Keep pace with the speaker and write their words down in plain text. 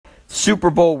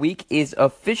Super Bowl week is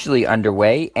officially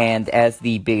underway, and as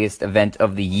the biggest event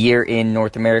of the year in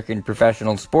North American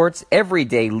professional sports, every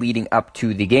day leading up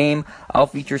to the game, I'll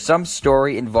feature some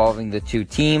story involving the two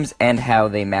teams and how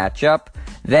they match up.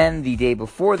 Then, the day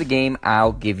before the game,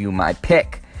 I'll give you my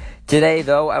pick. Today,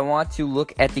 though, I want to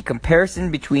look at the comparison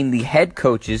between the head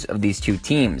coaches of these two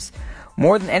teams.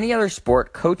 More than any other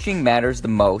sport, coaching matters the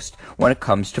most when it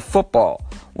comes to football.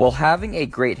 While having a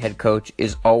great head coach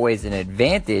is always an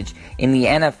advantage, in the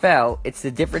NFL, it's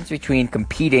the difference between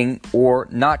competing or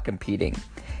not competing.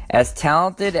 As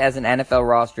talented as an NFL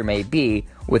roster may be,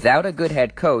 without a good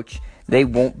head coach, they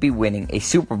won't be winning a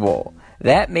Super Bowl.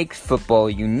 That makes football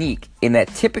unique, in that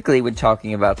typically when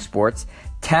talking about sports,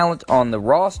 talent on the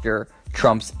roster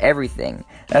trumps everything.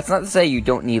 That's not to say you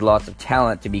don't need lots of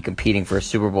talent to be competing for a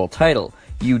Super Bowl title.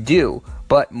 You do,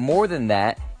 but more than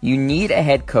that, you need a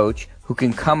head coach who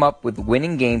can come up with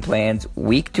winning game plans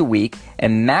week to week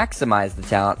and maximize the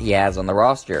talent he has on the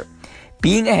roster.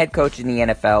 Being a head coach in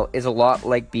the NFL is a lot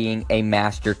like being a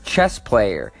master chess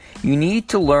player. You need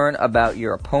to learn about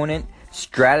your opponent,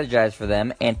 strategize for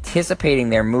them, anticipating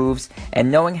their moves,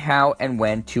 and knowing how and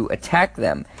when to attack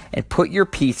them, and put your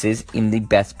pieces in the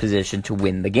best position to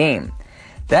win the game.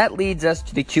 That leads us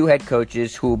to the two head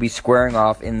coaches who will be squaring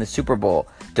off in the Super Bowl,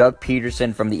 Doug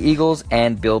Peterson from the Eagles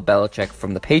and Bill Belichick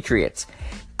from the Patriots.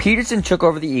 Peterson took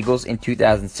over the Eagles in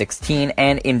 2016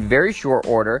 and in very short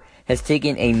order has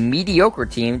taken a mediocre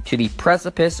team to the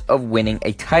precipice of winning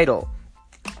a title.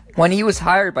 When he was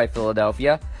hired by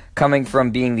Philadelphia, coming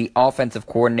from being the offensive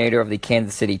coordinator of the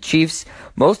Kansas City Chiefs,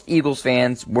 most Eagles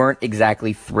fans weren't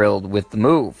exactly thrilled with the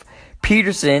move.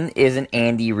 Peterson is an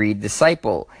Andy Reid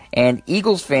disciple, and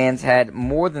Eagles fans had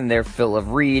more than their fill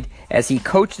of Reid as he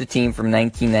coached the team from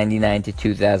 1999 to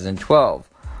 2012.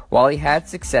 While he had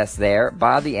success there,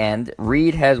 by the end,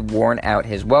 Reid has worn out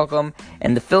his welcome,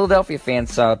 and the Philadelphia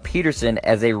fans saw Peterson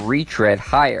as a retread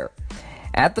hire.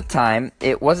 At the time,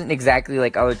 it wasn't exactly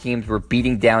like other teams were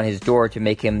beating down his door to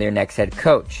make him their next head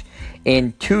coach.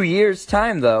 In 2 years'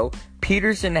 time, though,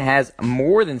 Peterson has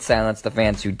more than silenced the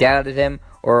fans who doubted him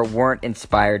or weren't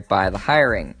inspired by the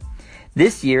hiring.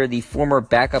 This year, the former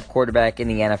backup quarterback in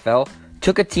the NFL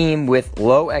took a team with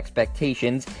low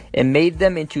expectations and made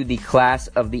them into the class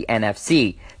of the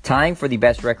NFC, tying for the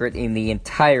best record in the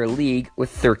entire league with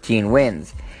 13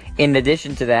 wins. In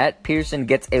addition to that, Peterson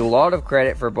gets a lot of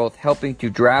credit for both helping to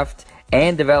draft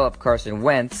and develop Carson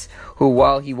Wentz, who,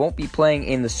 while he won't be playing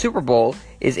in the Super Bowl,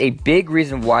 is a big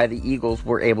reason why the Eagles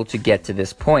were able to get to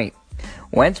this point.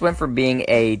 Wentz went from being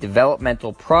a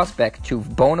developmental prospect to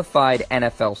bona fide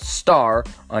NFL star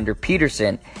under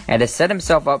Peterson and has set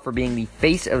himself up for being the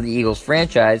face of the Eagles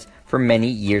franchise for many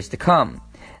years to come.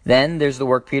 Then there's the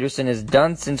work Peterson has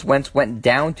done since Wentz went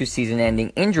down to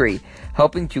season-ending injury,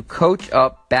 helping to coach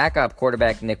up backup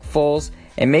quarterback Nick Foles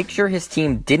and make sure his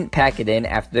team didn't pack it in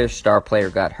after their star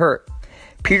player got hurt.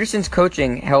 Peterson's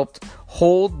coaching helped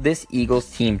hold this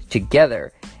Eagles team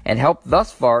together and helped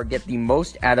thus far get the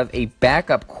most out of a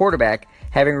backup quarterback,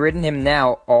 having ridden him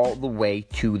now all the way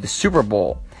to the Super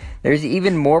Bowl. There's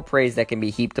even more praise that can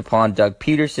be heaped upon Doug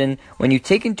Peterson when you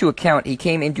take into account he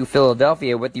came into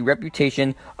Philadelphia with the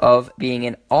reputation of being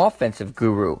an offensive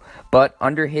guru, but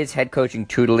under his head coaching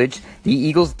tutelage, the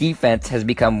Eagles' defense has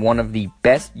become one of the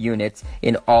best units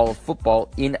in all of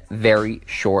football in very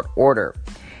short order.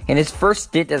 In his first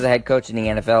stint as a head coach in the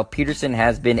NFL, Peterson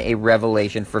has been a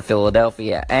revelation for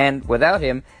Philadelphia, and without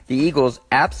him, the Eagles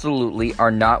absolutely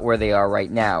are not where they are right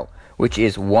now, which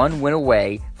is one win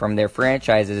away from their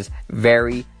franchise's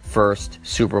very first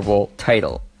Super Bowl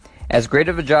title. As great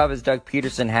of a job as Doug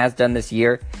Peterson has done this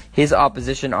year, his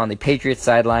opposition on the Patriots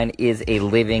sideline is a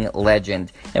living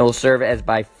legend and will serve as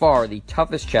by far the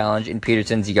toughest challenge in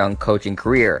Peterson's young coaching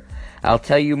career. I'll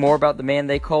tell you more about the man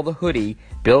they call the Hoodie,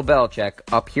 Bill Belichick,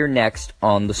 up here next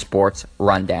on the Sports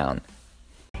Rundown.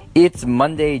 It's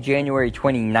Monday, January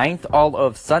 29th. All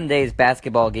of Sunday's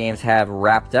basketball games have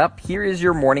wrapped up. Here is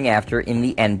your morning after in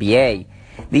the NBA.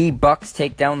 The Bucks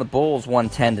take down the Bulls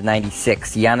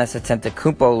 110-96. Giannis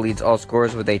Antetokounmpo leads all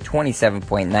scorers with a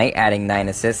 27-point night, adding 9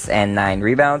 assists and 9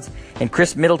 rebounds. And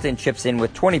Chris Middleton chips in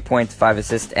with 20 points, 5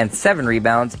 assists, and 7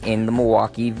 rebounds in the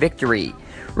Milwaukee victory.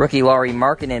 Rookie Lauri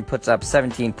Markkanen puts up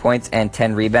 17 points and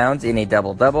 10 rebounds in a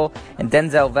double-double, and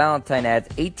Denzel Valentine adds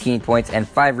 18 points and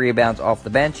 5 rebounds off the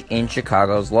bench in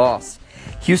Chicago's loss.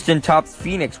 Houston tops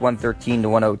Phoenix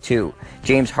 113-102.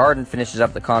 James Harden finishes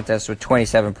up the contest with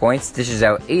 27 points, dishes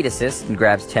out 8 assists, and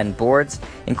grabs 10 boards,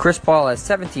 and Chris Paul has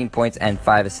 17 points and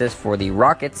 5 assists for the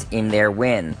Rockets in their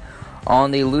win.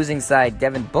 On the losing side,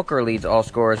 Devin Booker leads all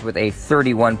scorers with a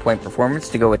 31-point performance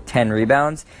to go with 10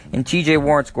 rebounds, and TJ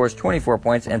Warren scores 24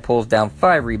 points and pulls down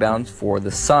 5 rebounds for the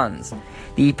Suns.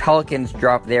 The Pelicans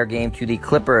drop their game to the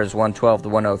Clippers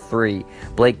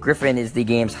 112-103. Blake Griffin is the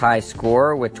game's high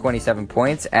scorer with 27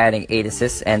 points, adding 8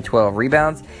 assists and 12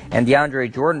 rebounds, and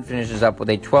DeAndre Jordan finishes up with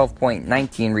a 12-point,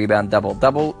 19-rebound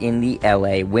double-double in the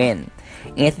LA win.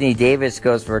 Anthony Davis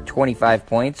goes for 25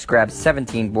 points, grabs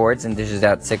 17 boards, and dishes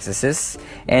out 6 assists.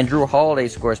 And Drew Holiday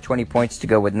scores 20 points to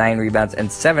go with 9 rebounds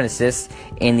and 7 assists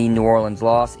in the New Orleans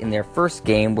loss in their first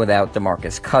game without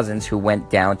DeMarcus Cousins, who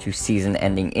went down to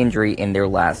season-ending injury in their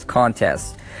last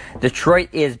contest. Detroit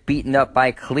is beaten up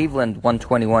by Cleveland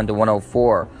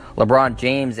 121-104. LeBron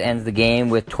James ends the game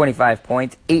with 25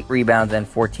 points, 8 rebounds, and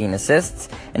 14 assists,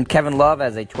 and Kevin Love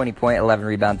has a 20-point,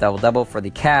 11-rebound double-double for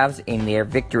the Cavs in their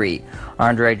victory.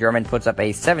 Andre Drummond puts up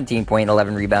a 17-point,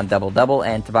 11-rebound double-double,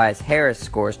 and Tobias Harris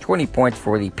scores 20 points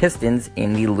for the Pistons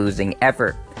in the losing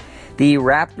effort. The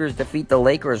Raptors defeat the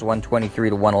Lakers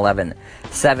 123-111.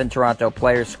 7 Toronto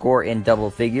players score in double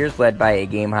figures, led by a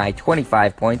game-high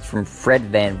 25 points from Fred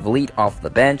VanVleet off the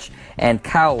bench, and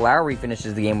Kyle Lowry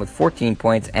finishes the game with 14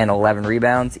 points and 11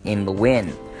 rebounds in the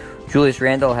win. Julius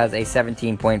Randle has a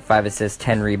 17-point, 5-assist,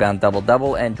 10-rebound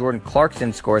double-double, and Jordan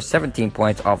Clarkson scores 17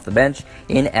 points off the bench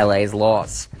in LA's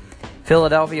loss.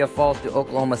 Philadelphia falls to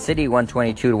Oklahoma City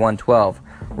 122-112.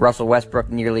 Russell Westbrook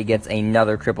nearly gets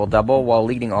another triple-double while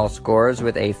leading all scorers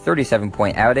with a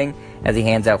 37-point outing as he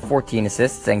hands out 14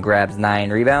 assists and grabs 9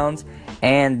 rebounds.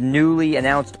 And newly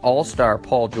announced All-Star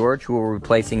Paul George, who will be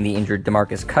replacing the injured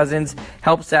DeMarcus Cousins,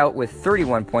 helps out with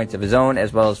 31 points of his own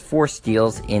as well as 4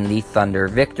 steals in the Thunder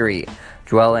victory.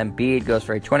 Joel Embiid goes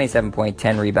for a 27-point,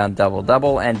 10-rebound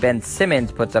double-double, and Ben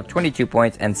Simmons puts up 22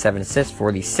 points and 7 assists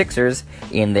for the Sixers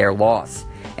in their loss.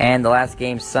 And the last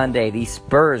game Sunday, the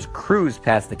Spurs cruise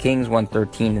past the Kings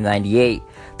 113-98.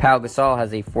 Pau Gasol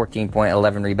has a 14-point,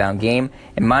 11-rebound game,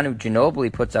 and Manu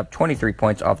Ginobili puts up 23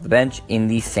 points off the bench in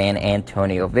the San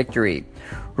Antonio victory.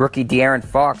 Rookie De'Aaron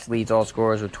Fox leads all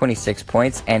scorers with 26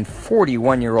 points, and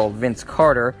 41-year-old Vince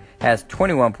Carter has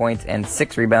 21 points and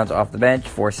 6 rebounds off the bench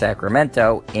for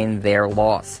Sacramento in their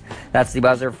loss. That's the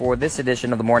buzzer for this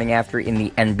edition of the Morning After in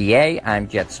the NBA. I'm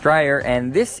Jet Stryer,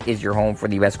 and this is your home for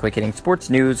the best quick-hitting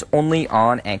sports news only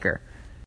on Anchor.